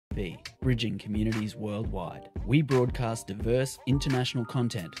bridging communities worldwide. We broadcast diverse international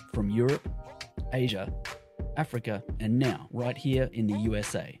content from Europe, Asia, Africa, and now right here in the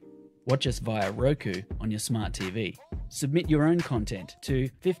USA. Watch us via Roku on your smart TV. Submit your own content to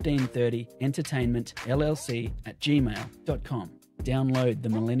 1530entertainmentllc@gmail.com. Download the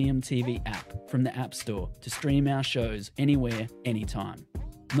Millennium TV app from the App Store to stream our shows anywhere, anytime.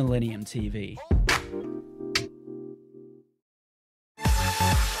 Millennium TV.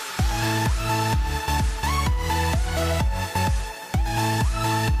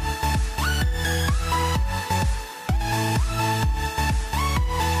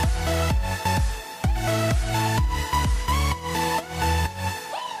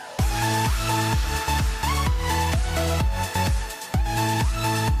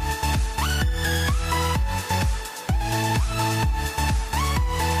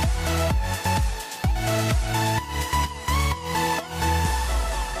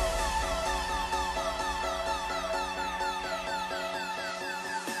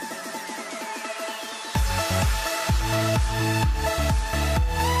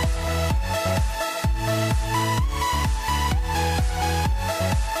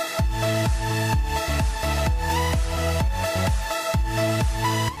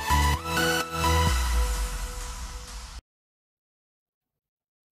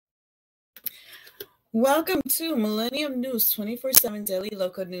 Welcome to Millennium News 24/7 Daily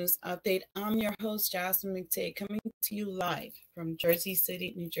Local News Update. I'm your host, Jasmine McTague, coming to you live from Jersey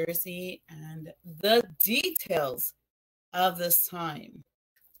City, New Jersey, and the details of this time.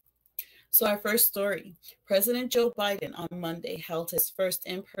 So our first story, President Joe Biden on Monday held his first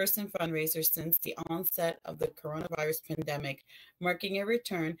in-person fundraiser since the onset of the coronavirus pandemic, marking a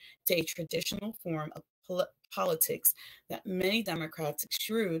return to a traditional form of politics that many Democrats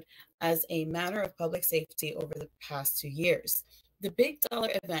eschewed as a matter of public safety over the past 2 years. The big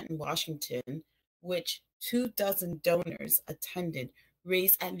dollar event in Washington, which 24 donors attended,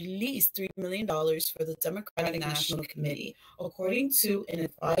 raised at least $3 million for the Democratic National Committee, according to an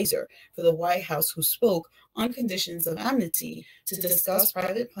advisor for the White House who spoke on conditions of amnesty to discuss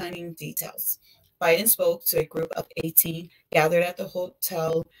private planning details. Biden spoke to a group of 18 gathered at the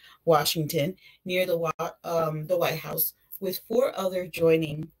Hotel Washington near the White House, with 4 others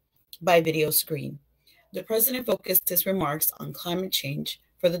joining by video screen. The president focused his remarks on climate change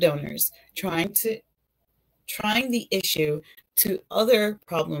for the donors, trying the issue to other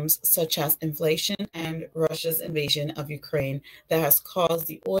problems such as inflation and Russia's invasion of Ukraine that has caused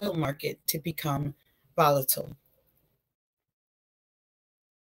the oil market to become volatile.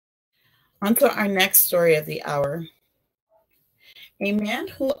 On to our next story of the hour. A man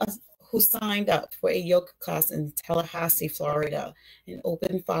who signed up for a yoga class in Tallahassee, Florida, and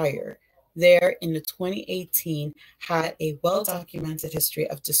opened fire there in the 2018 had a well-documented history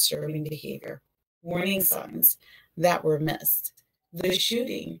of disturbing behavior, warning signs that were missed. The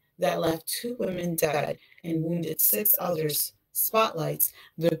shooting that left 2 women dead and wounded 6 others spotlights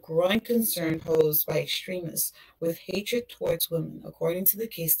the growing concern posed by extremists with hatred towards women, according to the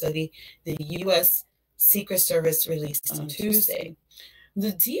case study the U.S. Secret Service released on Tuesday.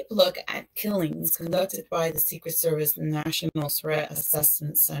 The deep look at killings conducted by the Secret Service National Threat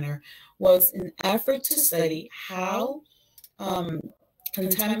Assessment Center was an effort to study how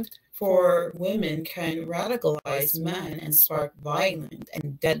contempt for women can radicalize men and spark violent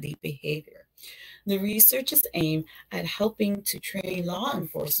and deadly behavior. The research is aimed at helping to train law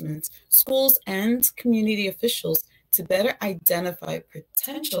enforcement, schools, and community officials to better identify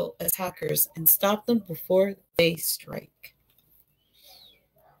potential attackers and stop them before they strike.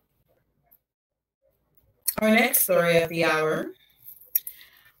 Our next story of the hour.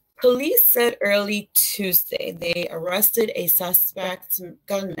 Police said early Tuesday they arrested a suspect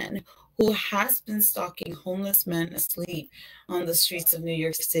gunman who has been stalking homeless men asleep on the streets of New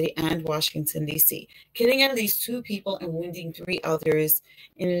York City and Washington, D.C., killing at least 2 people and wounding 3 others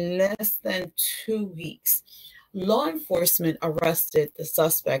in less than 2 weeks. Law enforcement arrested the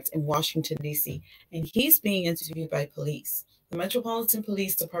suspect in Washington, D.C., and he's being interviewed by police. The Metropolitan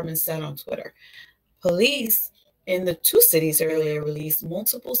Police Department said on Twitter. Police in the 2 cities earlier released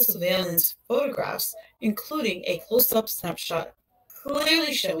multiple surveillance photographs, including a close-up snapshot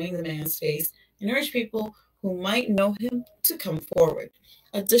clearly showing the man's face, and urged people who might know him to come forward.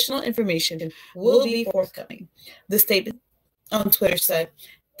 Additional information will be forthcoming. The statement on Twitter said,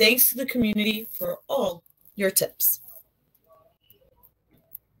 "Thanks to the community for all your tips."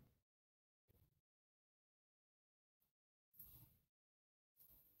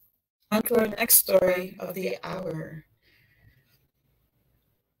 On to our next story of the hour.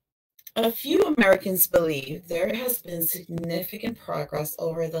 A few Americans believe there has been significant progress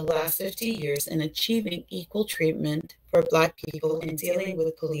over the last 50 years in achieving equal treatment for Black people in dealing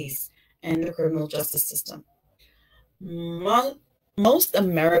with police and the criminal justice system. Mo- Most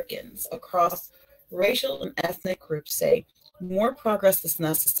Americans across racial and ethnic groups say more progress is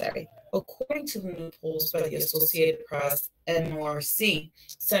necessary, according to the new polls by the Associated Press NORC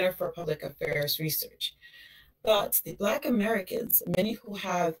Center for Public Affairs Research. But the Black Americans, many who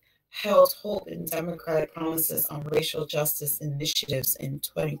have held hope in Democratic promises on racial justice initiatives in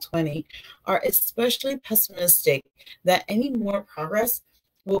 2020, are especially pessimistic that any more progress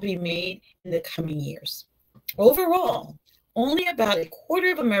will be made in the coming years. Overall, only about a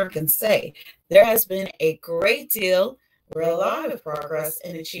quarter of Americans say there has been a great deal or a lot of progress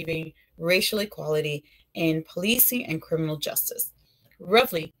in achieving racial equality in policing and criminal justice.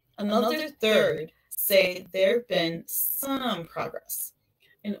 Roughly another third say there have been some progress.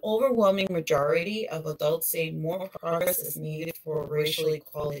 An overwhelming majority of adults say more progress is needed for racial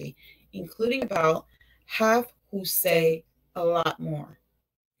equality, including about half who say a lot more.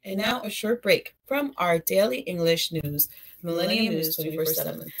 And now a short break from our daily English news, Millennium News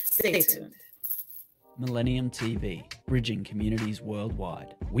 24/7. Stay tuned. Millennium TV, bridging communities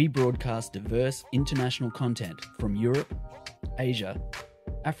worldwide. We broadcast diverse international content from Europe, Asia,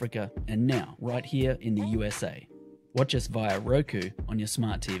 Africa, and now right here in the USA. Watch us via Roku on your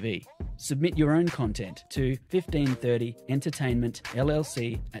smart TV. Submit your own content to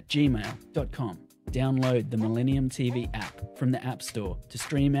 1530entertainmentllc@gmail.com. Download the Millennium TV app from the App Store to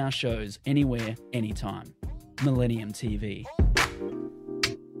stream our shows anywhere, anytime. Millennium TV.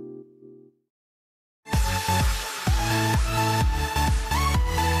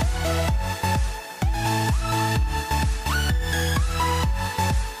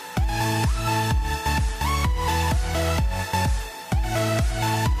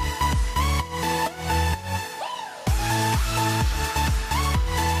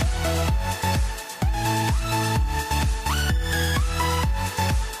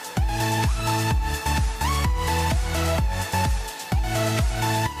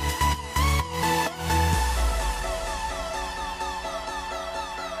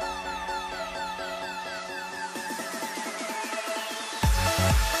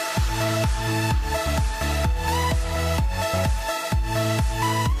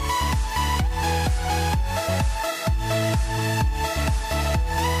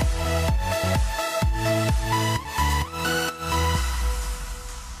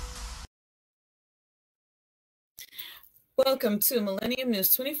 Welcome to Millennium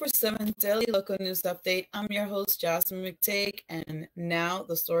News 24/7 Daily Local News Update. I'm your host, Jasmine McTague, and now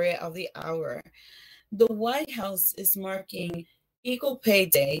the story of the hour. The White House is marking Equal Pay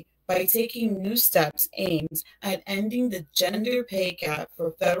Day by taking new steps aimed at ending the gender pay gap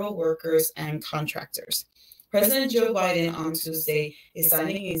for federal workers and contractors. President Joe Biden on Tuesday is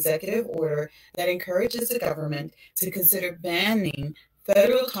signing an executive order that encourages the government to consider banning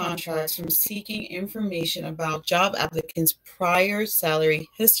federal contracts from seeking information about job applicants' prior salary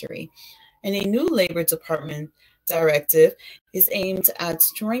history. And a new Labor Department directive is aimed at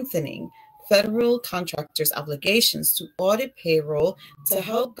strengthening federal contractors' obligations to audit payroll to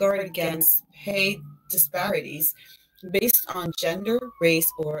help guard against pay disparities based on gender,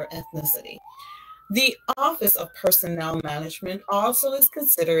 race, or ethnicity. The Office of Personnel Management also is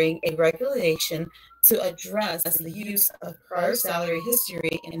considering a regulation to address the use of prior salary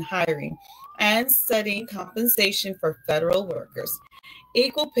history in hiring and setting compensation for federal workers.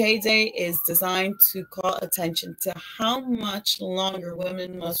 Equal Pay Day is designed to call attention to how much longer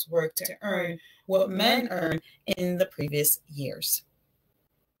women must work to earn what men earned in the previous years.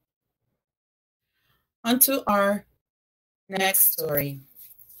 On to our next story.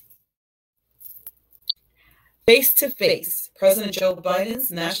 Face to face, President Joe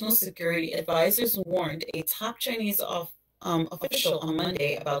Biden's national security advisors warned a top Chinese official on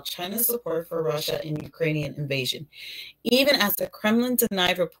Monday about China's support for Russia in Ukrainian invasion, even as the Kremlin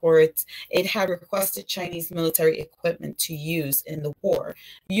denied reports it had requested Chinese military equipment to use in the war.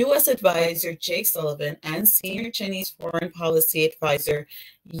 U.S. advisor Jake Sullivan and senior Chinese foreign policy advisor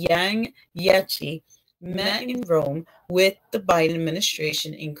Yang Jiechi met in Rome with the Biden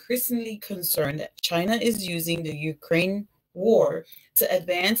administration, increasingly concerned that China is using the Ukraine war to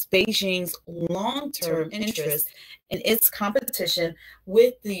advance Beijing's long-term interest in its competition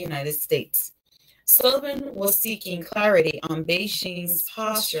with the United States. Sullivan was seeking clarity on Beijing's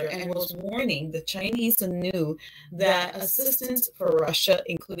posture and was warning the Chinese anew that assistance for Russia,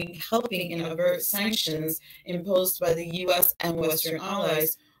 including helping avert sanctions imposed by the U.S. and Western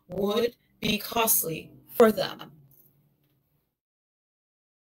allies, would be costly for them.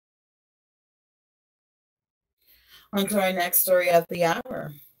 On to our next story of the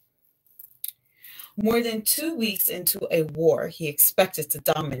hour. More than 2 weeks into a war he expected to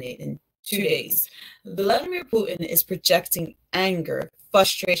dominate in 2 days, Vladimir Putin is projecting anger,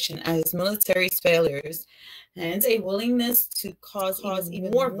 frustration at his military's failures, and a willingness to cause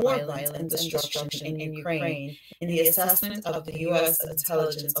even more violence and destruction in Ukraine, in the assessment of the U.S.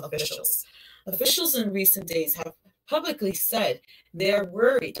 intelligence officials. Officials in recent days have publicly said they are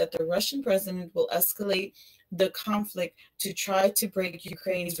worried that the Russian president will escalate the conflict to try to break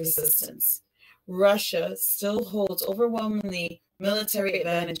Ukraine's resistance. Russia still holds overwhelmingly military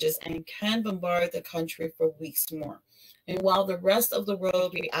advantages and can bombard the country for weeks more. And while the rest of the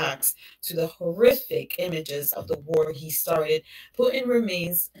world reacts to the horrific images of the war he started, Putin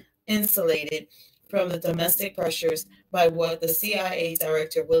remains insulated from the domestic pressures by what the CIA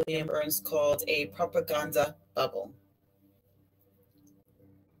Director William Burns called a propaganda bubble.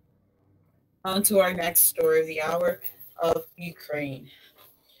 On to our next story of the hour of Ukraine.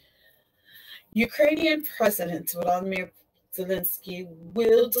 Ukrainian President Volodymyr Zelensky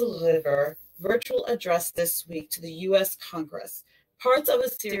will deliver virtual address this week to the U.S. Congress, parts of a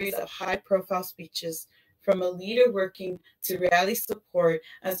series of high-profile speeches from a leader working to rally support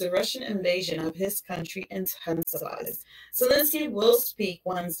as the Russian invasion of his country intensifies. Zelensky will speak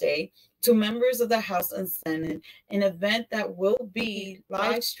Wednesday to members of the House and Senate, an event that will be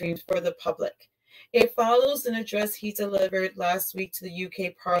live-streamed for the public. It follows an address he delivered last week to the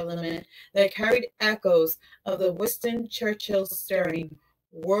UK Parliament that carried echoes of the Winston Churchill's stirring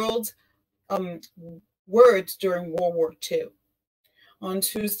words during World War II. On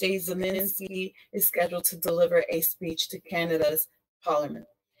Tuesday, Zelensky is scheduled to deliver a speech to Canada's Parliament.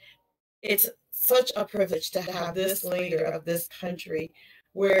 It's such a privilege to have this leader of this country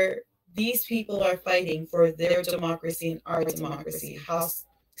where these people are fighting for their democracy and our democracy. House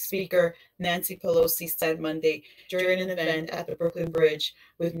Speaker Nancy Pelosi said Monday during an event at the Brooklyn Bridge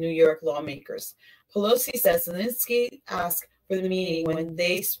with New York lawmakers. Pelosi says Zelensky asked for the meeting when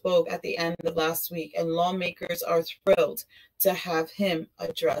they spoke at the end of last week, and lawmakers are thrilled to have him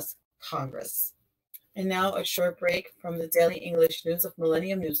address Congress. And now a short break from the daily English news of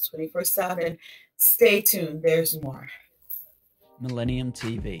Millennium News 24/7. Stay tuned, there's more. Millennium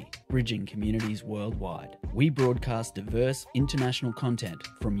TV, bridging communities worldwide. We broadcast diverse international content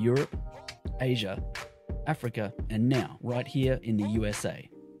from Europe, Asia, Africa, and now right here in the USA.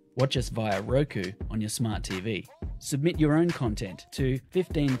 Watch us via Roku on your smart TV. Submit your own content to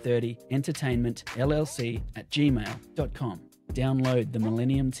 1530entertainmentllc@gmail.com. Download the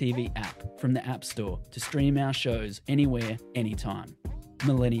Millennium TV app from the App Store to stream our shows anywhere, anytime.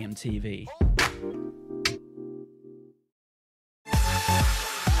 Millennium TV.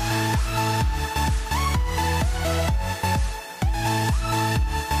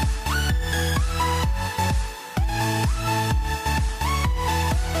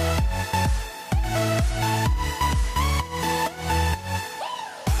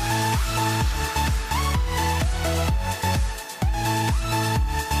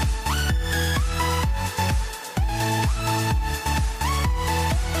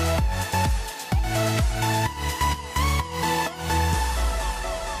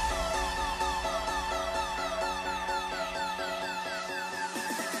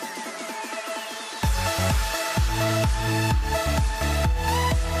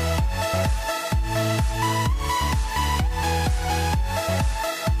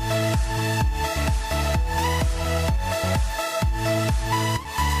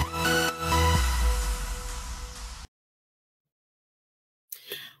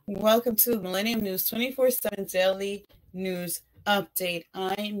 Welcome to Millennium News 24/7 Daily News Update.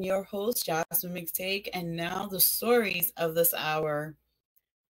 I am your host, Jasmine McTague, and now the stories of this hour.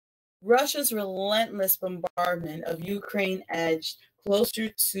 Russia's relentless bombardment of Ukraine edged closer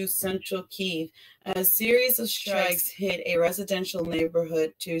to central Kyiv as a series of strikes hit a residential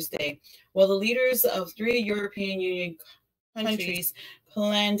neighborhood Tuesday, while the leaders of 3 European Union countries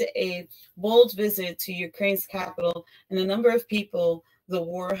planned a bold visit to Ukraine's capital, and a number of people the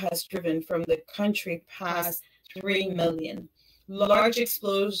war has driven from the country past 3 million. Large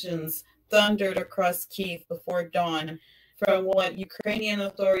explosions thundered across Kyiv before dawn from what Ukrainian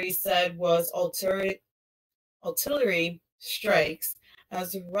authorities said was artillery strikes,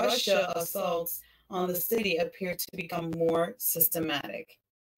 as Russia assaults on the city appear to become more systematic.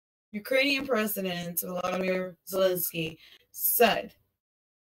 Ukrainian President Volodymyr Zelensky said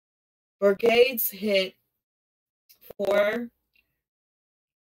brigades hit 4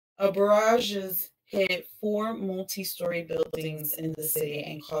 barrages hit 4 multi-story buildings in the city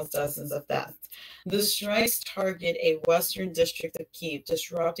and caused dozens of deaths. The strikes target a western district of Kyiv,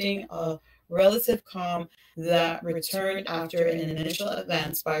 disrupting a relative calm that returned after an initial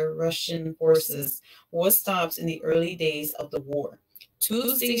advance by Russian forces was stopped in the early days of the war.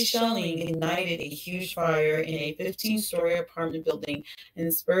 Tuesday's shelling ignited a huge fire in a 15-story apartment building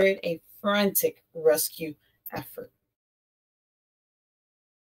and spurred a frantic rescue effort.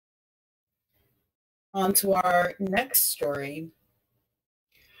 On to our next story.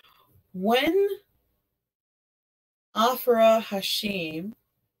 When Afra Hashim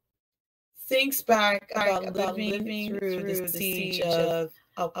thinks back about living through the siege of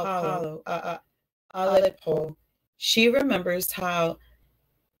Aleppo, she remembers how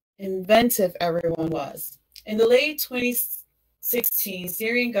inventive everyone was. In the late 2016,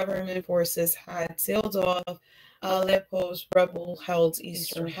 Syrian government forces had sealed off Aleppo's rebel-held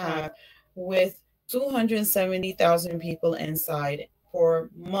eastern half with 270,000 people inside for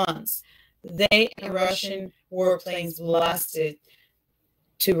months. They and Russian warplanes blasted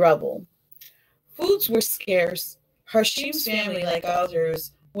to rubble. Foods were scarce. Hashim's family, like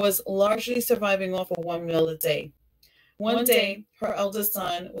others, was largely surviving off of one meal a day. One day, her eldest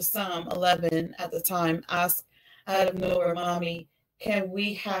son, Wissam, 11 at the time, asked out of nowhere, "Mommy, can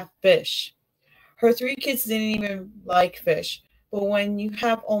we have fish?" Her three kids didn't even like fish, but when you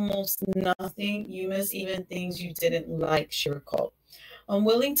have almost nothing, you miss even things you didn't like, she recalled.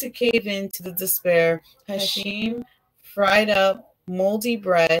 Unwilling to cave in to the despair, Hashim fried up moldy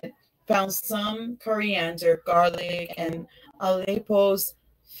bread, found some coriander, garlic, and Aleppo's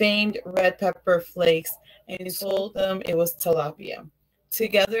famed red pepper flakes, and told them it was tilapia.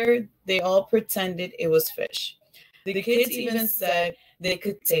 Together, they all pretended it was fish. The kids even said they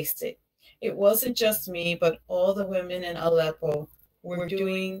could taste it. It wasn't just me, but all the women in Aleppo were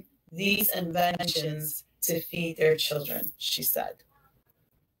doing these inventions to feed their children, she said.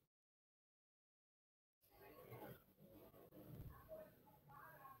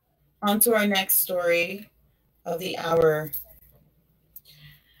 On to our next story of the hour.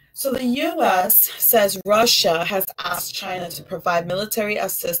 So the U.S. says Russia has asked China to provide military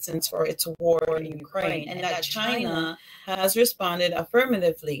assistance for its war in Ukraine, and that China has responded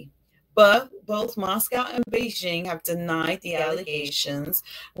affirmatively. But both Moscow and Beijing have denied the allegations,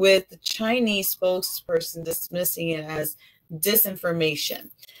 with the Chinese spokesperson dismissing it as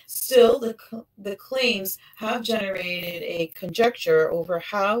disinformation. Still, the claims have generated a conjecture over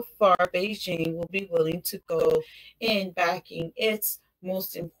how far Beijing will be willing to go in backing its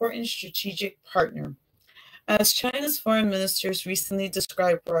most important strategic partner. As China's foreign ministers recently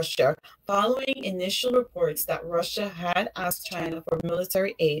described Russia, following initial reports that Russia had asked China for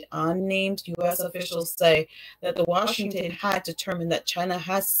military aid, unnamed U.S. officials say that the Washington had determined that China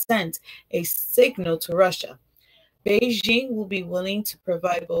has sent a signal to Russia. Beijing will be willing to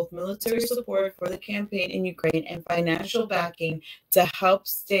provide both military support for the campaign in Ukraine and financial backing to help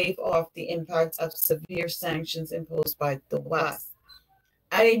stave off the impact of severe sanctions imposed by the West.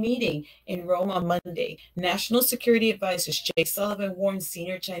 At a meeting in Rome on Monday, National Security Advisor Jake Sullivan warned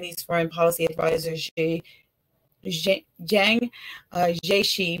senior Chinese foreign policy advisor Jiang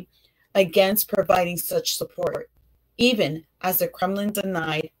Jiechi against providing such support, even as the Kremlin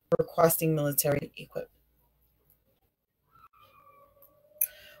denied requesting military equipment.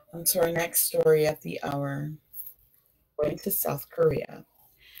 On to our next story of the hour. Going to South Korea.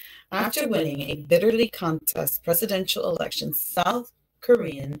 After winning a bitterly contested presidential election, South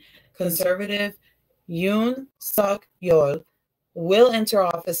Korean conservative Yoon Suk-yeol will enter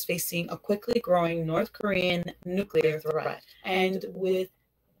office facing a quickly growing North Korean nuclear threat and with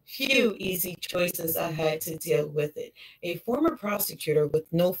few easy choices ahead to deal with it. A former prosecutor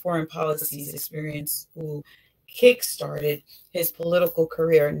with no foreign policies experience who kick-started his political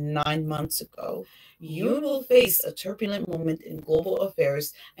career 9 months ago, Yoon will face a turbulent moment in global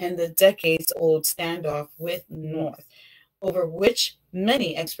affairs and the decades-old standoff with North, over which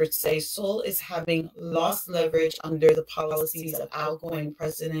many experts say Seoul is having lost leverage under the policies of outgoing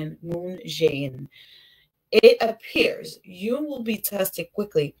President Moon Jae-in. It appears Yoon will be tested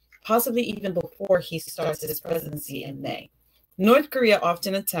quickly, possibly even before he starts his presidency in May. North Korea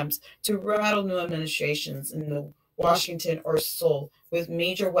often attempts to rattle new administrations in Washington or Seoul with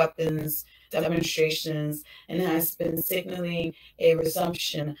major weapons demonstrations and has been signaling a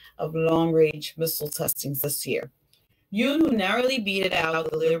resumption of long-range missile testings this year. Yoon, who narrowly beat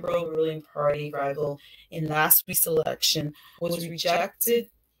out the liberal ruling party rival in last week's election, was rejected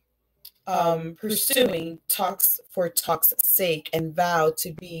pursuing talks for talks' sake and vowed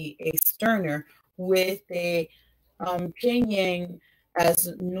to be a sterner with a Pyongyang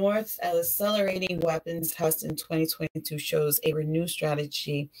as North's accelerating weapons test in 2022 shows a renewed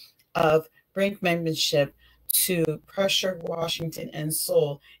strategy of brinkmanship to pressure Washington and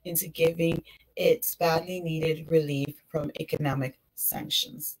Seoul into giving its badly needed relief from economic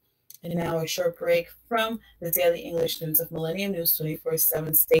sanctions. And now a short break from the Daily English News of Millennium News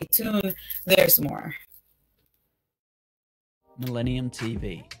 24/7. Stay tuned. There's more. Millennium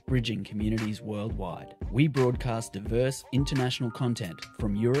TV, bridging communities worldwide. We broadcast diverse international content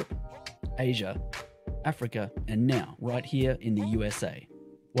from Europe, Asia, Africa, and now right here in the USA.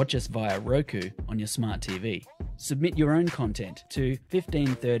 Watch us via Roku on your smart TV. Submit your own content to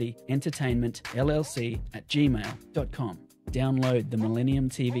 1530entertainmentllc@gmail.com. Download the Millennium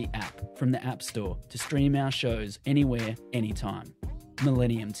TV app from the App Store to stream our shows anywhere, anytime.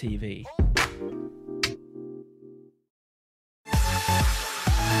 Millennium TV.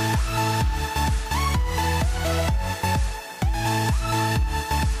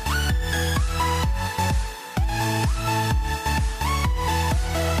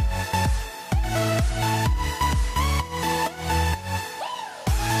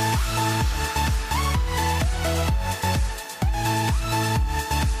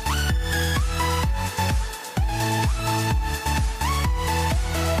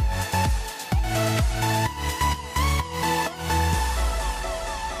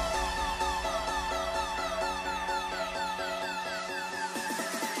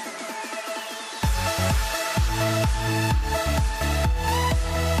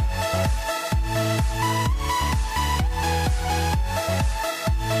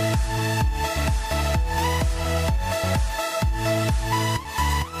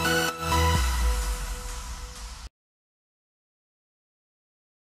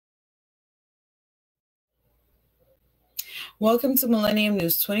 Welcome to Millennium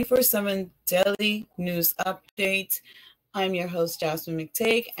News 24/7 Daily News Update. I'm your host, Jasmine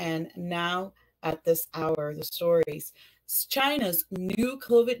McTague, and now at this hour, the stories. China's new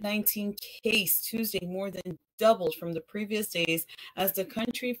COVID-19 case Tuesday more than doubled from the previous days as the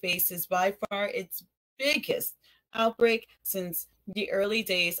country faces by far its biggest outbreak since the early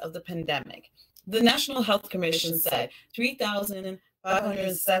days of the pandemic. The National Health Commission said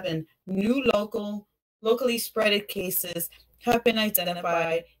 3,507 new locally spread cases have been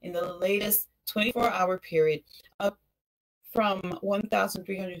identified in the latest 24-hour period, up from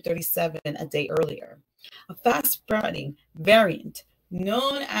 1,337 a day earlier. A fast-spreading variant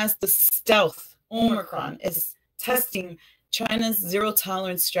known as the stealth Omicron is testing China's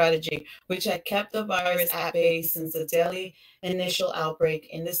zero-tolerance strategy, which had kept the virus at bay since the daily initial outbreak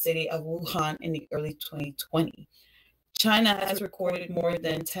in the city of Wuhan in the early 2020. China has recorded more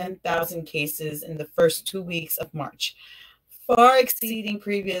than 10,000 cases in the first 2 weeks of March, far exceeding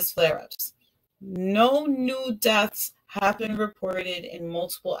previous flare-ups. No new deaths have been reported in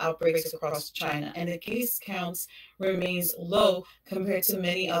multiple outbreaks across China, and the case counts remains low compared to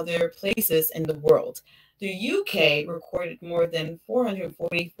many other places in the world. The UK recorded more than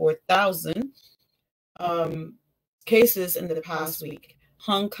 444,000 cases in the past week.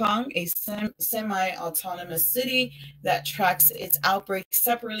 Hong Kong, a semi-autonomous city that tracks its outbreak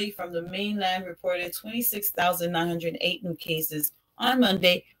separately from the mainland, reported 26,908 new cases on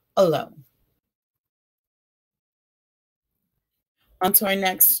Monday alone. On to our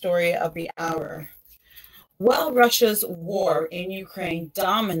next story of the hour. While Russia's war in Ukraine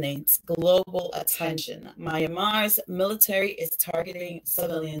dominates global attention, Myanmar's military is targeting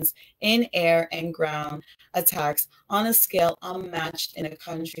civilians in air and ground attacks on a scale unmatched in a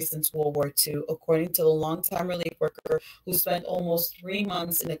country since World War II, according to a longtime relief worker who spent almost 3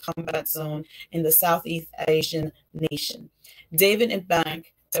 months in a combat zone in the Southeast Asian nation. David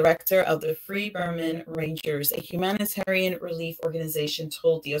Ibank, director of the Free Burman Rangers, a humanitarian relief organization,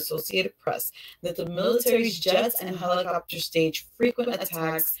 told the Associated Press that the military's jets and helicopters stage frequent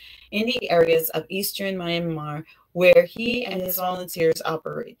attacks in the areas of eastern Myanmar where he and his volunteers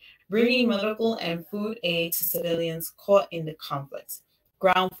operate, bringing medical and food aid to civilians caught in the conflict.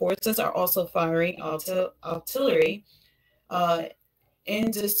 Ground forces are also firing artillery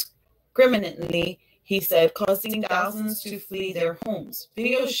indiscriminately, he said, causing thousands to flee their homes.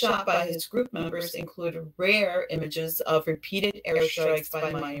 Videos shot by his group members include rare images of repeated airstrikes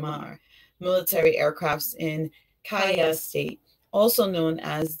by Myanmar military aircrafts in Kaya State, also known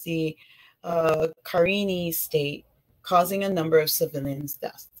as the Karenni State, causing a number of civilians'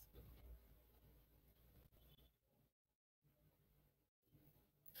 deaths.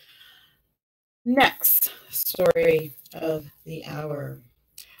 Next story of the hour.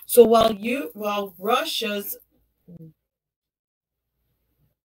 So while Russia's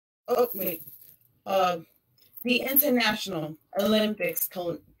the International Olympics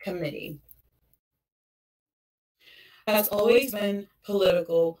Committee has always been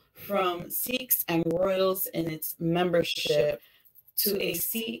political, from Sikhs and royals in its membership to a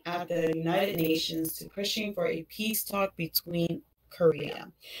seat at the United Nations to pushing for a peace talk between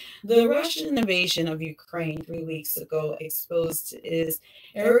Korea. The Russian invasion of Ukraine 3 weeks ago exposed its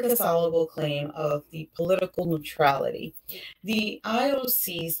irreconcilable claim of the political neutrality. The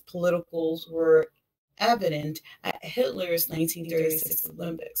IOC's politicals were evident at Hitler's 1936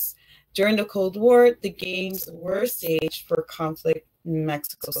 Olympics. During the Cold War, the Games were staged for conflict in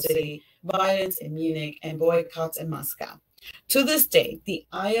Mexico City, violence in Munich, and boycotts in Moscow. To this day, the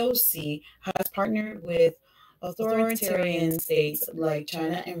IOC has partnered with authoritarian states like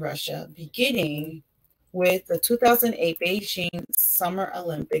China and Russia, beginning with the 2008 Beijing Summer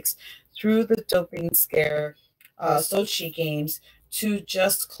Olympics through the doping scare Sochi Games to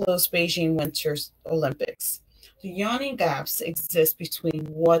just close Beijing Winter Olympics. The yawning gaps exist between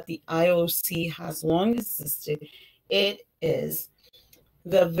what the IOC has long insisted it is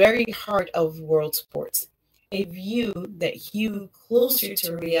the very heart of world sports, a view that hew closer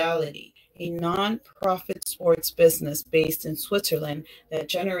to reality, a non-profit sports business based in Switzerland that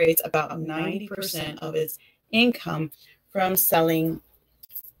generates about 90% of its income from selling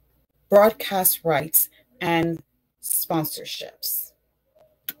broadcast rights and sponsorships.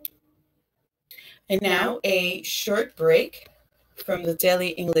 And now a short break from the daily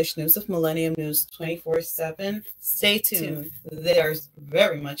English news of Millennium News 24/7. Stay tuned. There's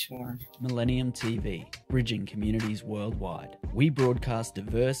very much more. Millennium TV, bridging communities worldwide. We broadcast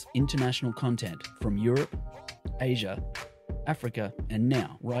diverse international content from Europe, Asia, Africa, and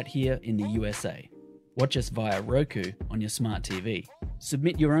now right here in the USA. Watch us via Roku on your smart TV.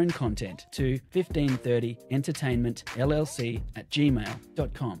 Submit your own content to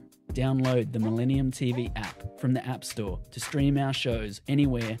 1530entertainmentllc@gmail.com. Download the Millennium TV app from the App Store to stream our shows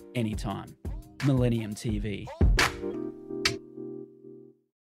anywhere, anytime. Millennium TV.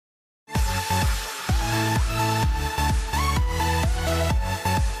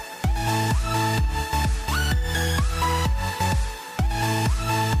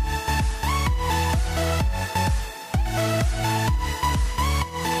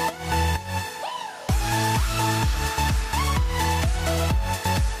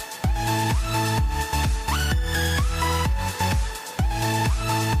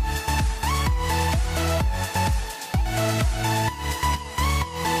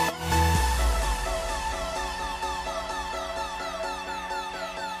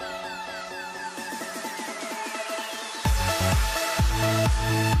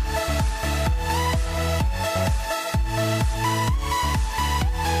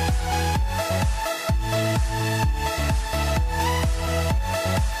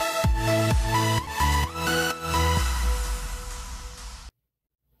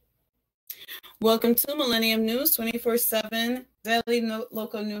 Welcome to Millennium News 24/7 Daily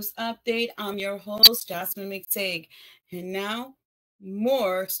Local News Update. I'm your host, Jasmine McTague. And now,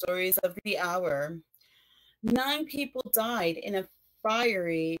 more stories of the hour. 9 people died in a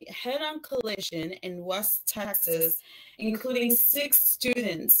fiery head-on collision in West Texas, including 6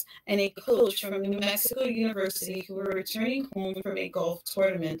 students and a coach from New Mexico University who were returning home from a golf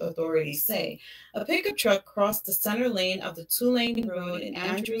tournament, authorities say. A pickup truck crossed the center lane of the 2-lane road in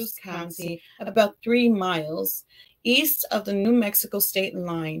Andrews County, about 3 miles east of the New Mexico state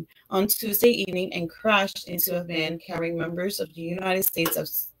line on Tuesday evening and crashed into a van carrying members of the United States of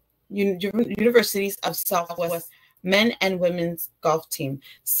Universities of Southwest men and women's golf team,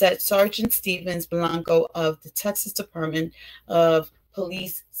 said Sergeant Stevens Blanco of the Texas Department of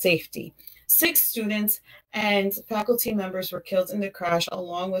Police Safety. 6 students and faculty members were killed in the crash,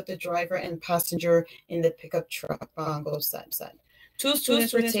 along with the driver and passenger in the pickup truck, Blanco said. 2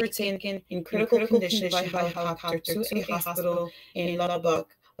 students were taken in critical condition by helicopter to a hospital in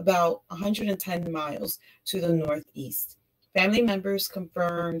Lubbock, about 110 miles to the northeast. Family members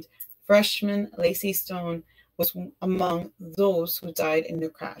confirmed freshman Lacey Stone was among those who died in the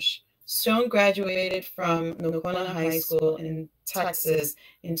crash. Stone graduated from Nocona High School in Texas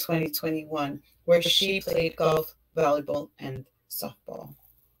in 2021, where she played golf, volleyball, and softball.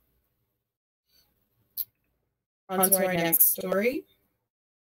 On to our next story.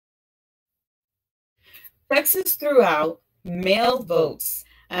 Texas threw out mail votes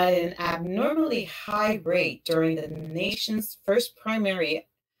at an abnormally high rate during the nation's first primary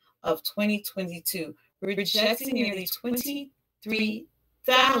of 2022, rejecting nearly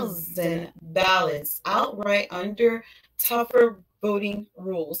 23,000 ballots outright under tougher voting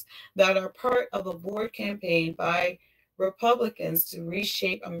rules that are part of a board campaign by Republicans to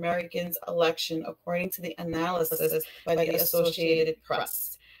reshape Americans' election, according to the analysis by the Associated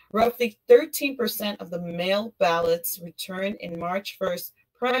Press. Roughly 13% of the mail ballots returned in March 1st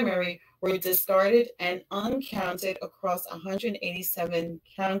primary were discarded and uncounted across 187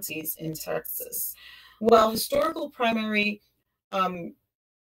 counties in Texas. While historical primary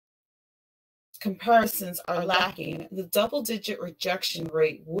comparisons are lacking, the double-digit rejection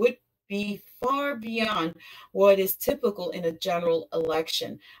rate would be far beyond what is typical in a general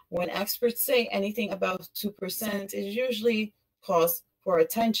election. When experts say anything above 2% is usually cause for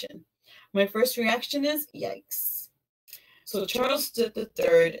attention. My first reaction is, yikes. So Charles Stitt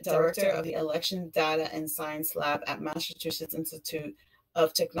III, director of the Election Data and Science Lab at Massachusetts Institute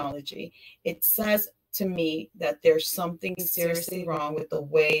of Technology, it says to me that there's something seriously wrong with the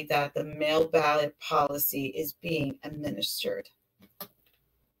way that the mail ballot policy is being administered.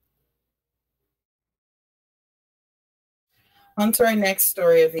 On to our next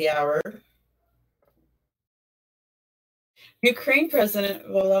story of the hour. Ukraine President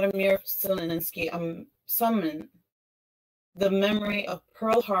Volodymyr Zelensky summoned the memory of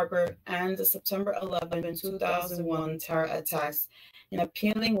Pearl Harbor and the September 11, 2001 terror attacks in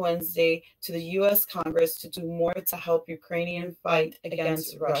appealing Wednesday to the U.S. Congress to do more to help Ukrainian fight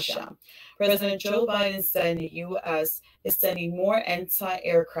against Russia. President Joe Biden said the U.S. is sending more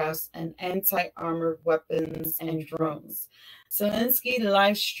anti-aircraft and anti-armored weapons and drones. Zelensky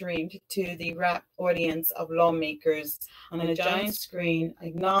live-streamed to the rapt audience of lawmakers on a giant screen,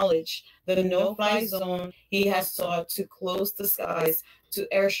 acknowledged the no-fly zone he has sought to close the skies to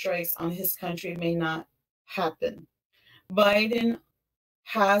airstrikes on his country may not happen. Biden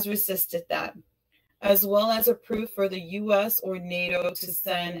has resisted that, as well as approved for the U.S. or NATO to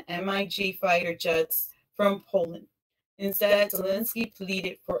send MiG fighter jets from Poland. Instead, Zelensky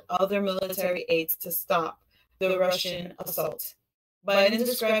pleaded for other military aids to stop the Russian assault. Biden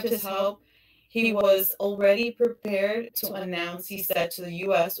described his help. He was already prepared to announce, he said, to the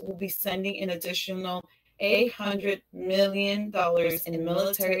U.S. will be sending an additional $800 million in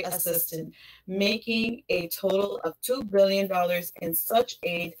military assistance, making a total of $2 billion in such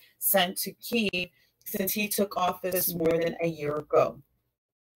aid sent to Kyiv since he took office more than a year ago.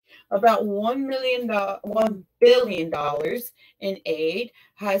 About $1 billion in aid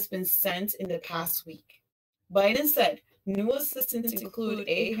has been sent in the past week. Biden said new assistance include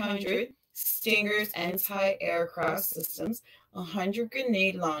 800 Stingers anti-aircraft systems, 100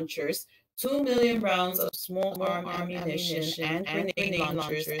 grenade launchers, 2 million rounds of small arm ammunition and grenade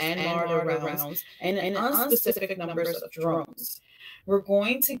launchers and mortar rounds, and unspecific numbers of drones. We're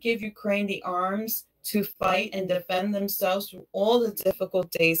going to give Ukraine the arms to fight and defend themselves through all the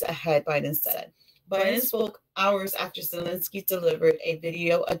difficult days ahead, Biden said. Biden spoke hours after Zelensky delivered a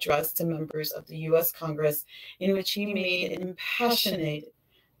video address to members of the U.S. Congress in which he made an impassioned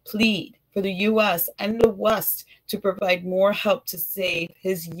plea for the U.S. and the West to provide more help to save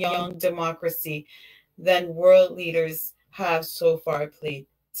his young democracy than world leaders have so far pledged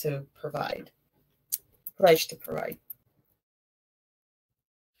to provide.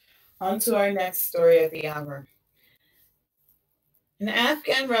 On to our next story of the hour. An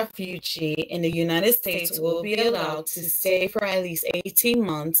Afghan refugee in the United States will be allowed to stay for at least 18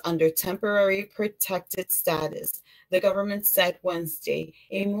 months under temporary protected status, the government said Wednesday,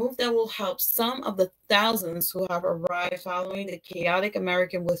 a move that will help some of the thousands who have arrived following the chaotic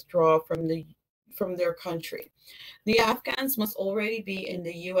American withdrawal from their country. The Afghans must already be in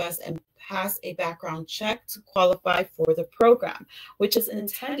the U.S. and pass a background check to qualify for the program, which is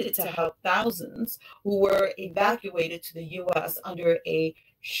intended to help thousands who were evacuated to the U.S. under a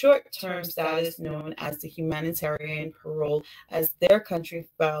short-term status known as the humanitarian parole as their country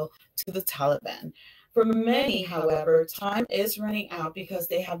fell to the Taliban. For many, however, time is running out because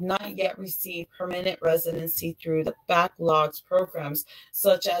they have not yet received permanent residency through the backlogged programs,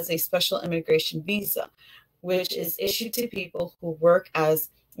 such as a special immigration visa, which is issued to people who work as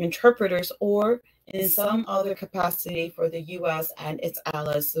interpreters or in some other capacity for the U.S. and its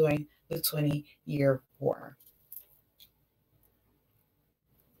allies during the 20-year war.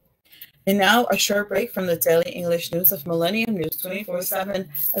 And now a short break from the daily English news of Millennium News 24/7.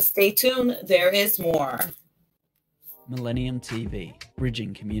 Stay tuned, there is more. Millennium TV,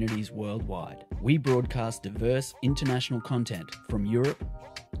 bridging communities worldwide. We broadcast diverse international content from Europe,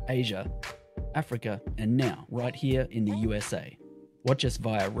 Asia, Africa, and now right here in the USA. Watch us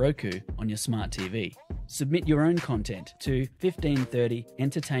via Roku on your smart TV. Submit your own content to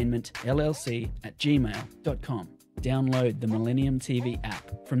 1530entertainmentllc@gmail.com. Download the Millennium TV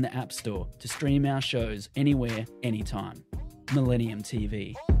app from the App Store to stream our shows anywhere, anytime. Millennium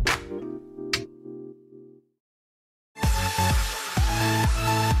TV.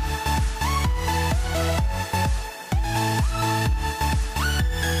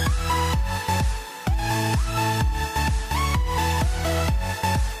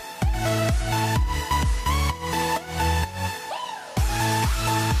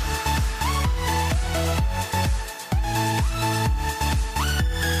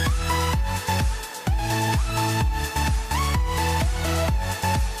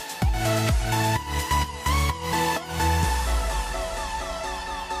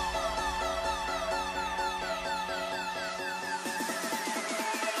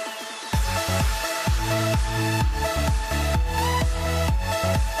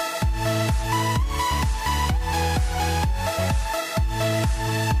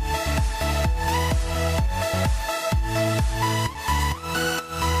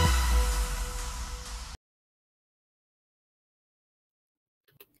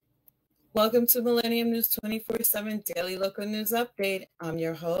 Welcome to Millennium News 24/7 Daily Local News Update. I'm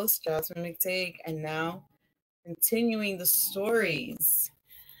your host, Jasmine McTague, and now continuing the stories.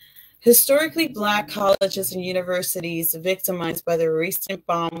 Historically Black colleges and universities victimized by the recent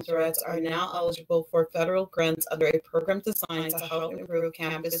bomb threats are now eligible for federal grants under a program designed to help improve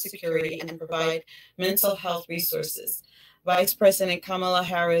campus security and provide mental health resources. Vice President Kamala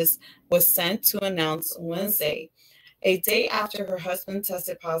Harris was sent to announce Wednesday. A day after her husband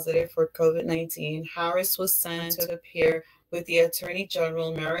tested positive for COVID-19, Harris was sent to appear with the Attorney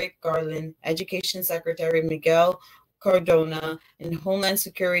General Merrick Garland, Education Secretary Miguel Cardona, and Homeland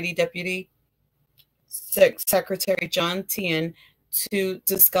Security Deputy Secretary John Tien to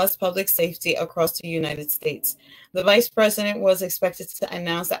discuss public safety across the United States. The vice president was expected to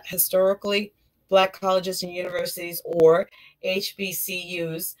announce that historically Black colleges and universities, or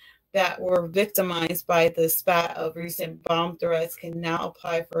HBCUs, that were victimized by the spat of recent bomb threats can now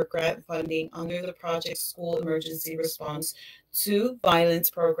apply for grant funding under the Project School Emergency Response to Violence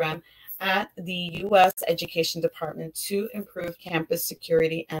program at the U.S. Education Department to improve campus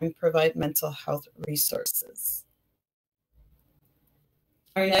security and provide mental health resources.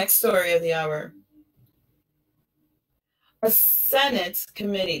 Our next story of the hour. A Senate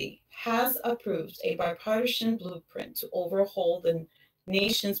committee has approved a bipartisan blueprint to overhaul the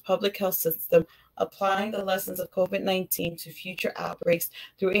nation's public health system, applying the lessons of COVID-19 to future outbreaks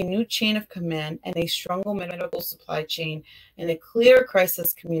through a new chain of command and a stronger medical supply chain and a clear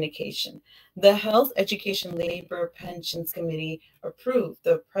crisis communication. The Health, Education, Labor, Pensions Committee approved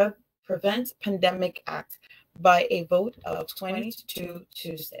the Prevent Pandemic Act by a vote of 22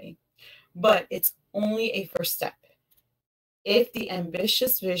 Tuesday, but it's only a first step. If the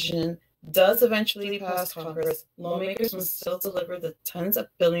ambitious vision does eventually pass Congress, lawmakers must still deliver the tens of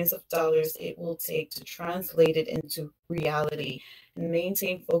billions of dollars it will take to translate it into reality and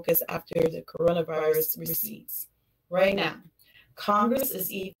maintain focus after the coronavirus recedes. Right now, Congress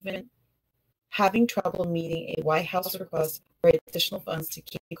is even having trouble meeting a White House request for additional funds to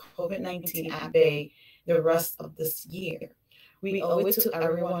keep COVID-19 at bay the rest of this year. We owe it to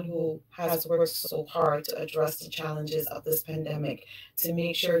everyone who has worked so hard to address the challenges of this pandemic to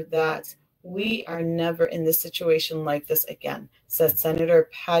make sure that we are never in this situation like this again, said Senator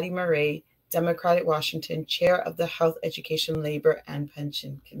Patty Murray, Democratic Washington, chair of the Health, Education, Labor, and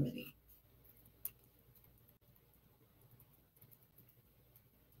Pension Committee.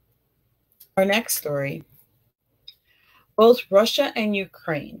 Our next story. Both Russia and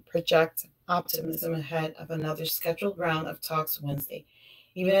Ukraine project optimism ahead of another scheduled round of talks Wednesday,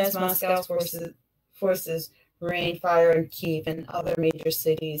 even as Moscow's forces rain fire in Kyiv and other major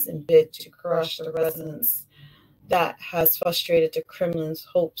cities in bid to crush the resistance that has frustrated the Kremlin's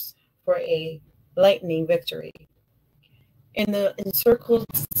hopes for a lightning victory. In the encircled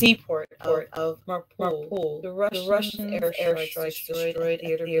seaport of Mariupol, the Russian airstrikes destroyed a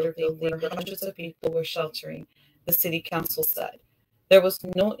theater building where hundreds of people were sheltering, the city council said. There was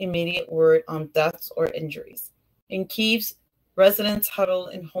no immediate word on deaths or injuries. In Kyiv, residents huddle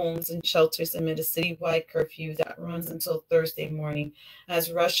in homes and shelters amid a citywide curfew that runs until Thursday morning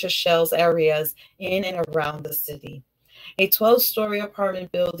as Russia shells areas in and around the city. A 12-story apartment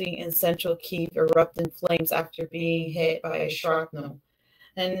building in central Kyiv erupted in flames after being hit by a shrapnel,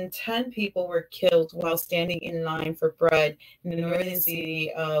 and 10 people were killed while standing in line for bread in the northern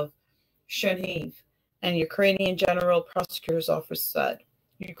city of Chernihiv, and Ukrainian General Prosecutor's Office said.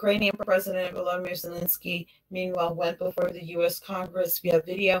 Ukrainian President Volodymyr Zelensky, meanwhile, went before the U.S. Congress via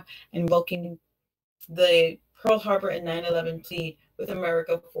video, invoking the Pearl Harbor and 9/11 plea with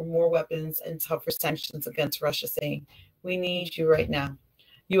America for more weapons and tougher sanctions against Russia, saying, "We need you right now."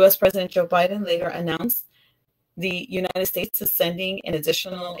 U.S. President Joe Biden later announced the United States is sending an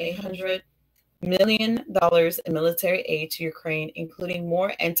additional $800 million in military aid to Ukraine, including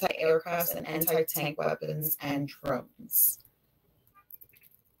more anti-aircraft and anti-tank weapons and drones.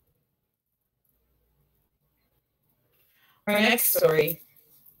 Our next story.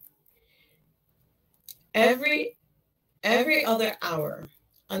 Every other hour,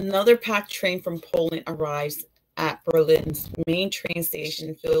 another packed train from Poland arrives at Berlin's main train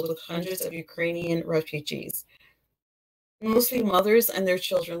station filled with hundreds of Ukrainian refugees, mostly mothers and their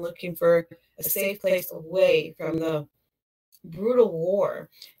children looking for a safe place away from the brutal war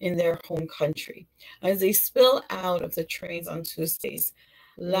in their home country. As they spill out of the trains on Tuesdays,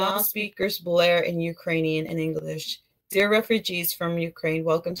 Loudspeakers blare in Ukrainian and English. Dear refugees from Ukraine,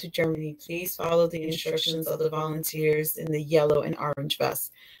 welcome to Germany. Please follow the instructions of the volunteers in the yellow and orange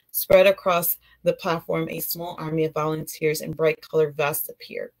vests. Spread across the platform, a small army of volunteers in bright colored vests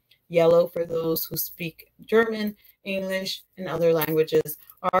appear. Yellow for those who speak German, English, and other languages.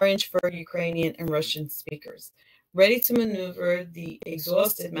 Orange for Ukrainian and Russian speakers. Ready to maneuver the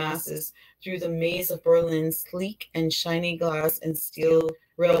exhausted masses through the maze of Berlin's sleek and shiny glass and steel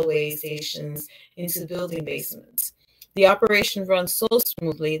railway stations into building basements. The operation runs so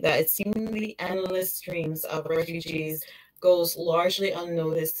smoothly that its seemingly endless streams of refugees goes largely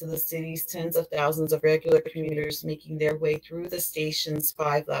unnoticed to the city's tens of thousands of regular commuters making their way through the station's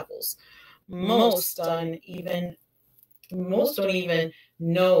 5 levels. Most don't even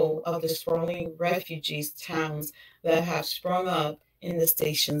know of the sprawling refugees towns that have sprung up in the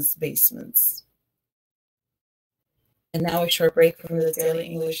station's basements. And now a short break from the daily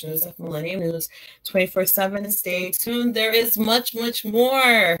English news of Millennium News 24/7. Stay tuned. There is much, much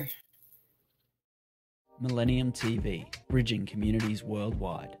more. Millennium TV, bridging communities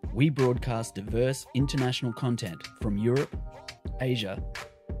worldwide. We broadcast diverse international content from Europe, Asia,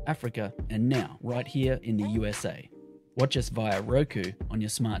 Africa, and now right here in the USA. Watch us via Roku on your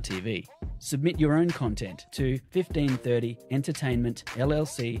smart TV. Submit your own content to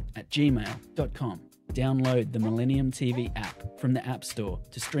 1530entertainmentllc@gmail.com. Download the Millennium TV app from the App Store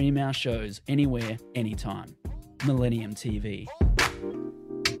to stream our shows anywhere, anytime. Millennium TV.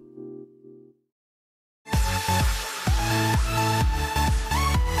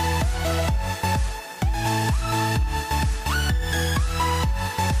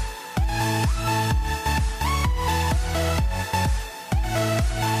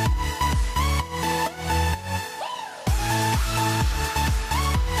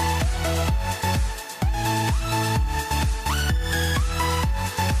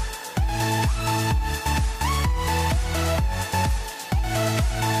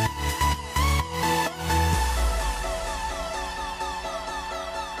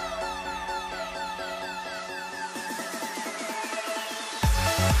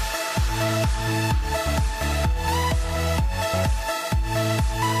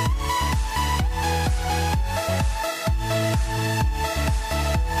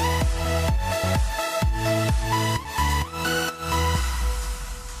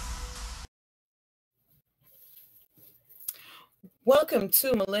 Welcome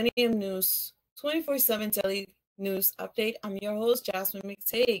to Millennium News 24/7 Daily News Update. I'm your host, Jasmine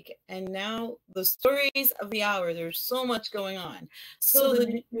McTague, and now the stories of the hour. There's so much going on. So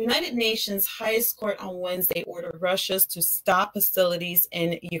the United Nations highest court on Wednesday ordered Russia to stop hostilities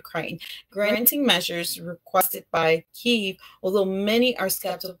in Ukraine, granting measures requested by Kyiv, although many are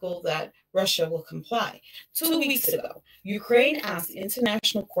skeptical that Russia will comply. 2 weeks ago, Ukraine asked the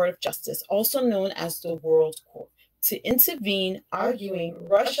International Court of Justice, also known as the World Court, to intervene, arguing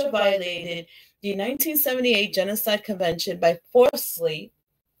Russia violated the 1978 Genocide Convention by falsely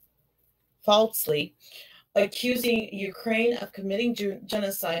accusing Ukraine of committing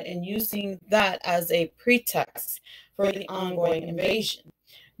genocide and using that as a pretext for the ongoing invasion.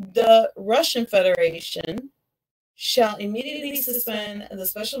 The Russian Federation shall immediately suspend the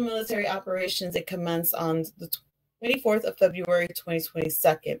special military operations it commenced on the 24th of February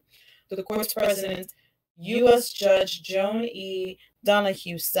 2022. The court's president, U.S. Judge Joan E.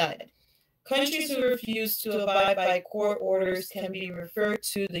 Donoghue, said, countries who refuse to abide by court orders can be referred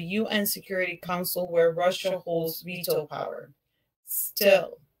to the UN Security Council, where Russia holds veto power.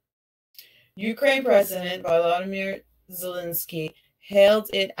 Still, Ukraine President Volodymyr Zelensky hailed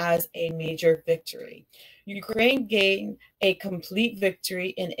it as a major victory. Ukraine gained a complete victory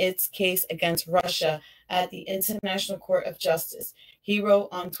in its case against Russia at the International Court of Justice. He wrote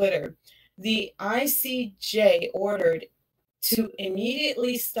on Twitter, the ICJ ordered to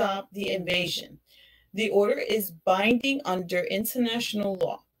immediately stop the invasion. The order is binding under international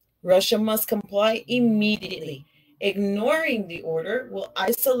law. Russia must comply immediately. Ignoring the order will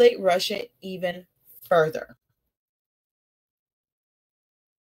isolate Russia even further.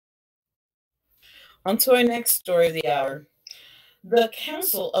 On to our next story of the hour. The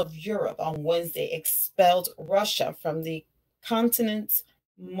Council of Europe on Wednesday expelled Russia from the continent's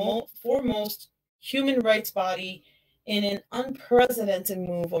foremost human rights body in an unprecedented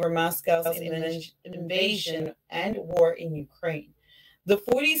move over Moscow's invasion and war in Ukraine. The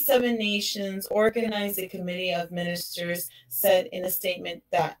 47 nations organized a committee of ministers said in a statement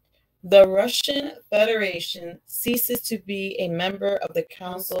that the Russian Federation ceases to be a member of the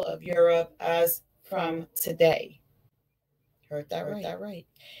Council of Europe as from today. Heard that right.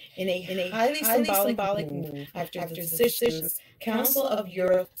 In a highly symbolic move, after the decisions, Council of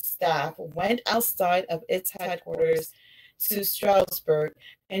Europe staff went outside of its headquarters to Strasbourg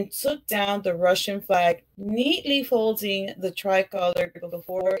and took down the Russian flag, neatly folding the tricolor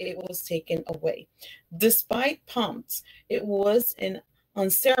before it was taken away. Despite pomps, it was an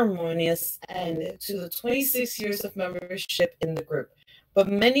unceremonious end to the 26 years of membership in the group, but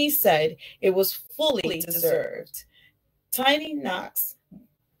many said it was fully deserved. Tiny Knox,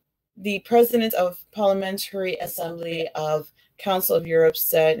 the president of Parliamentary Assembly of Council of Europe,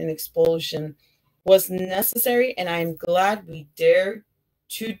 said an expulsion was necessary, and I am glad we dared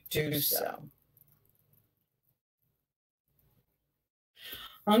to do so.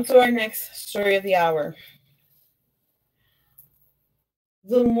 On to our next story of the hour.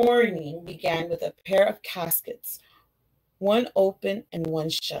 The morning began with a pair of caskets, one open and one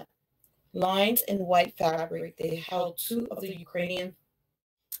shut. Lined in white fabric, they held two of the Ukrainian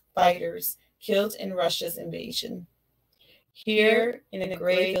fighters killed in Russia's invasion. Here, in a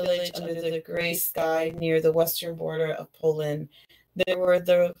gray village under the gray sky near the western border of Poland, there were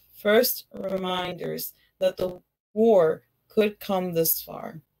the first reminders that the war could come this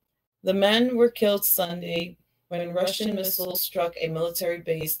far. The men were killed Sunday when Russian missiles struck a military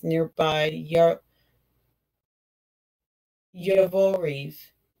base nearby Yavoriv,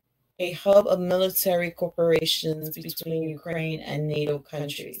 a hub of military cooperations between Ukraine and NATO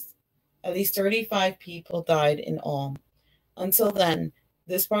countries. At least 35 people died in all. Until then,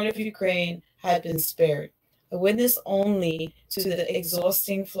 this part of Ukraine had been spared, a witness only to the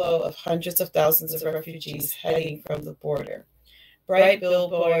exhausting flow of hundreds of thousands of refugees heading from the border. Bright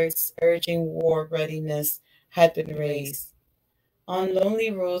billboards urging war readiness had been raised. On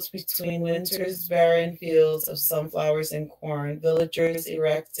lonely roads between winter's barren fields of sunflowers and corn, villagers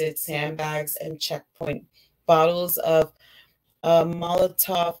erected sandbags and checkpoint bottles of a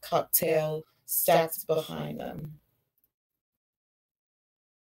Molotov cocktail stacked behind them.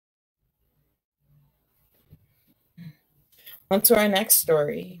 On to our next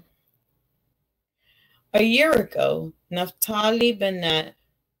story. A year ago, Naftali Bennett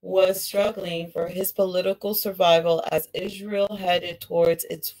was struggling for his political survival as Israel headed towards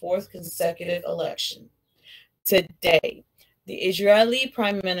its fourth consecutive election. Today, the Israeli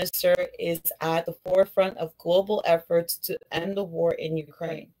Prime Minister is at the forefront of global efforts to end the war in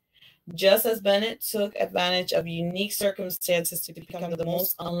Ukraine. Just as Bennett took advantage of unique circumstances to become the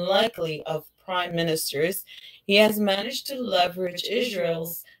most unlikely of prime ministers, he has managed to leverage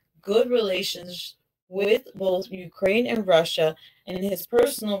Israel's good relations with both Ukraine and Russia and his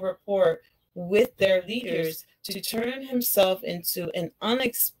personal rapport with their leaders to turn himself into an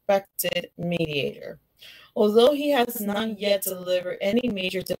unexpected mediator. Although he has not yet delivered any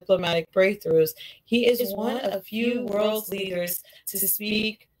major diplomatic breakthroughs, he is one of few world leaders to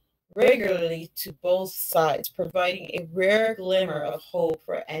speak regularly to both sides, providing a rare glimmer of hope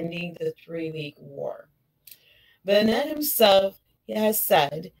for ending the 3-week war. Bennett himself has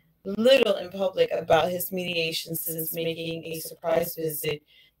said little in public about his mediation since making a surprise visit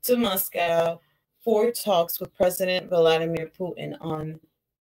to Moscow for talks with President Vladimir Putin on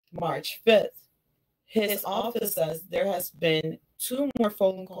March 5th. His office says there has been 2 more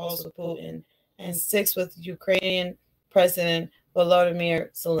phone calls with Putin and 6 with Ukrainian President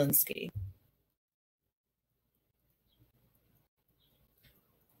Volodymyr Zelensky.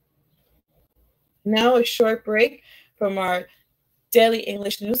 Now a short break from our daily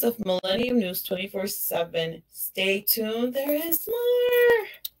English news of Millennium News 24/7. Stay tuned, there is more.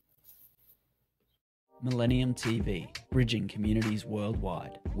 Millennium TV, bridging communities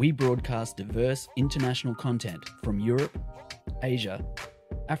worldwide. We broadcast diverse international content from Europe, Asia,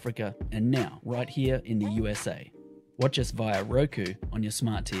 Africa, and now right here in the USA. Watch us via Roku on your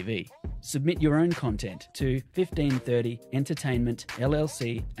smart TV. Submit your own content to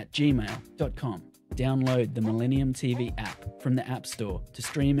 1530entertainmentllc@gmail.com. Download the Millennium TV app from the App Store to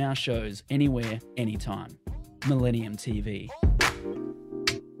stream our shows anywhere, anytime. Millennium TV.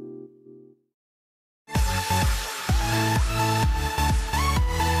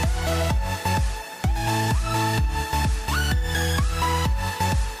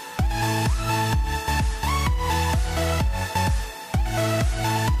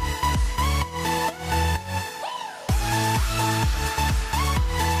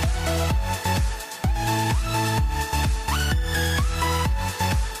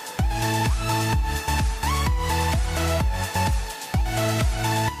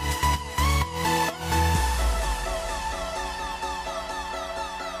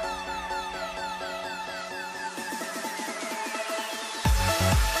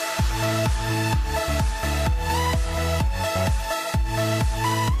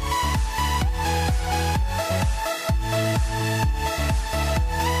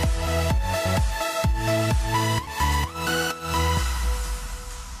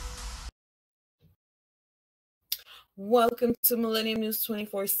 Welcome to Millennium News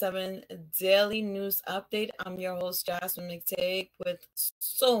 24/7 Daily News Update. I'm your host, Jasmine McTague, with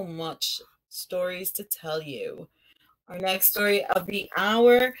so much stories to tell you. Our next story of the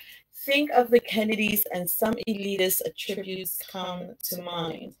hour: think of the Kennedys and some elitist attributes come to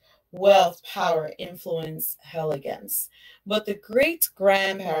mind: wealth, power, influence, elegance. But the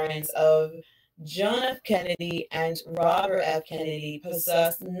great-grandparents of John F. Kennedy and Robert F. Kennedy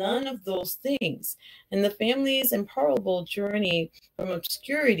possessed none of those things, and the family's improbable journey from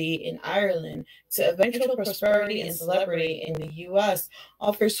obscurity in Ireland to eventual prosperity and celebrity in the U.S.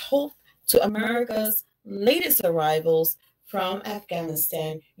 offers hope to America's latest arrivals from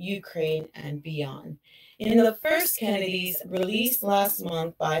Afghanistan, Ukraine, and beyond. In the first Kennedys, released last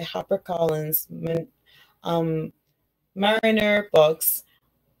month by HarperCollins Mariner Books,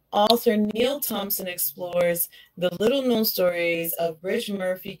 author Neil Thompson explores the little-known stories of Bridge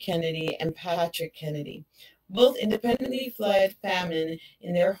Murphy Kennedy and Patrick Kennedy. Both independently fled famine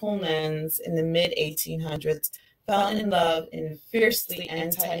in their homelands in the mid-1800s, fell in love in fiercely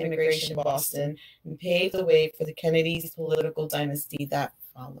anti-immigration Boston, and paved the way for the Kennedys' political dynasty that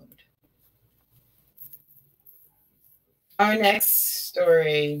followed. Our next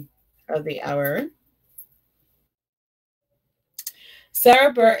story of the hour: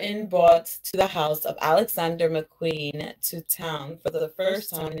 Sarah Burton brought to the house of Alexander McQueen to town for the first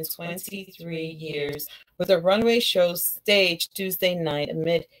time in 23 years, with a runway show staged Tuesday night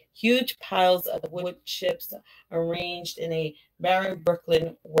amid huge piles of wood chips arranged in a barren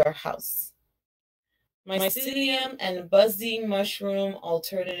Brooklyn warehouse. Mycelium and buzzing mushroom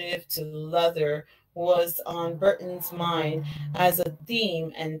alternative to leather was on Burton's mind as a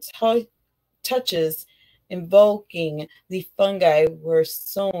theme, and touches invoking the fungi were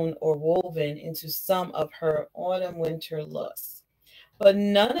sewn or woven into some of her autumn-winter looks. But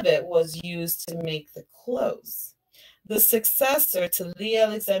none of it was used to make the clothes. The successor to Lee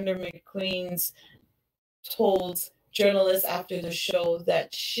Alexander McQueen's told journalists after the show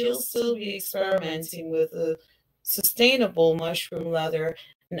that she'll still be experimenting with a sustainable mushroom leather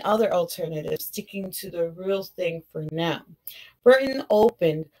and other alternatives, sticking to the real thing for now. Burton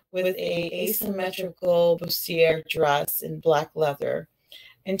opened with a asymmetrical bustier dress in black leather,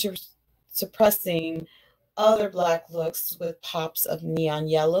 suppressing other black looks with pops of neon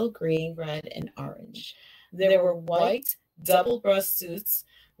yellow, green, red, and orange. There were white double-breast suits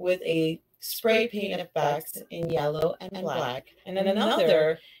with a spray paint effect in yellow and black, and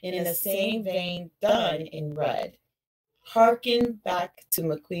another in the same vein done in red. Harken back to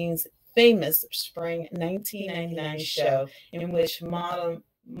McQueen's famous spring 1999 show, in which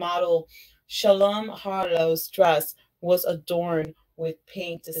model Shalom Harlow's dress was adorned with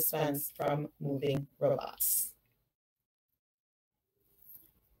paint dispensed from moving robots.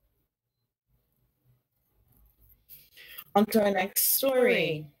 On to our next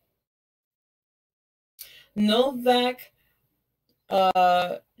story. Novak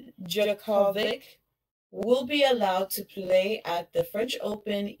Djokovic will be allowed to play at the French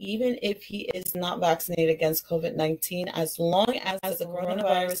Open even if he is not vaccinated against COVID-19, as long as the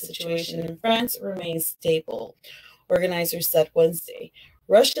coronavirus situation in France remains stable, organizers said Wednesday.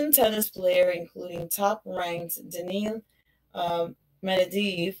 Russian tennis player, including top-ranked Daniil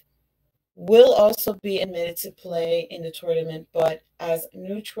Medvedev, will also be admitted to play in the tournament, but as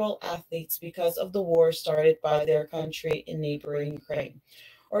neutral athletes because of the war started by their country in neighboring Ukraine.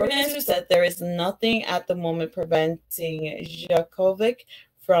 Organizers said there is nothing at the moment preventing Djokovic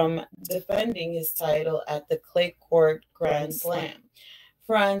from defending his title at the clay court Grand Slam.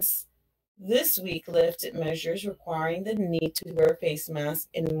 France this week lifted measures requiring the need to wear face masks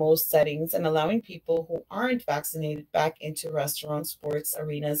in most settings and allowing people who aren't vaccinated back into restaurants, sports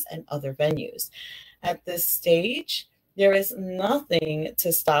arenas, and other venues. At this stage, there is nothing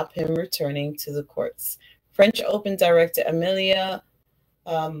to stop him returning to the courts. French Open director Amelia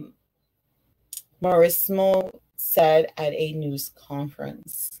Mauresmo said at a news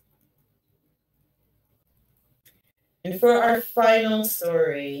conference. And for our final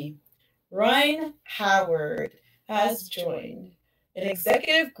story, Ryan Howard has joined an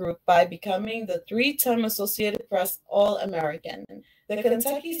executive group by becoming the three-time Associated Press All-American. The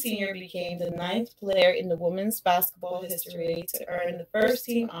Kentucky senior became the 9th player in the women's basketball history to earn the first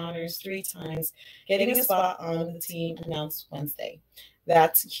team honors 3 times, getting a spot on the team announced Wednesday.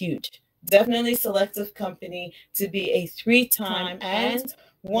 That's huge. Definitely selective company to be a 3-time and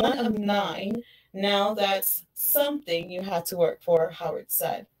one of 9. Now that's something you had to work for, Howard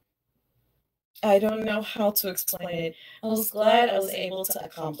said. I don't know how to explain it. I was glad I was able to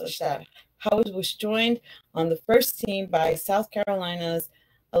accomplish that. Howard was joined on the first team by South Carolina's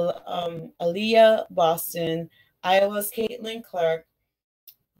Aaliyah Boston, Iowa's Caitlin Clark,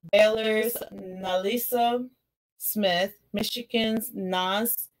 Baylor's Nalisa Smith, Michigan's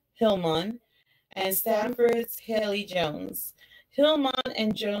Naz Hillman, and Stanford's Haley Jones. Hillman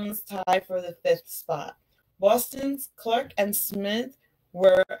and Jones tied for the 5th spot. Boston's Clark and Smith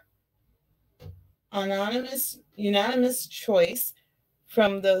were unanimous choice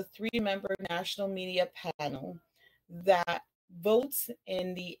from the 3-member national media panel that votes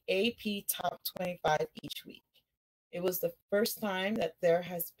in the AP Top 25 each week. It was the first time that there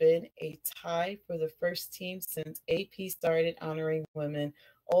has been a tie for the first team since AP started honoring women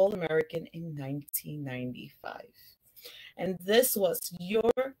All-American in 1995. And this was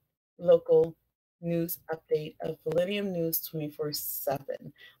your local news update of Millennium News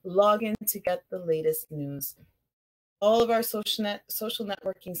 24/7. Log in to get the latest news. All of our social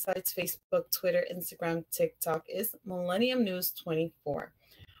networking sites, Facebook, Twitter, Instagram, TikTok, is Millennium News 24.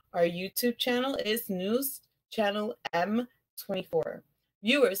 Our YouTube channel is News Channel M24.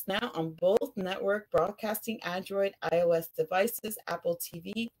 Viewers now on both network broadcasting Android, iOS devices, Apple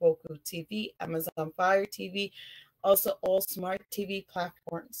TV, Roku TV, Amazon Fire TV, also all smart TV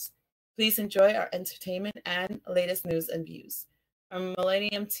platforms. Please enjoy our entertainment and latest news and views. Our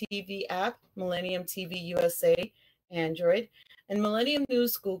Millennium TV app, Millennium TV USA, Android, and Millennium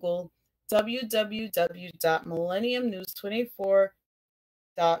News Google,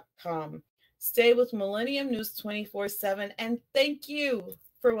 www.millenniumnews24.com. Stay with Millennium News 24/7, and thank you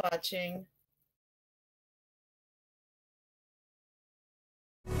for watching.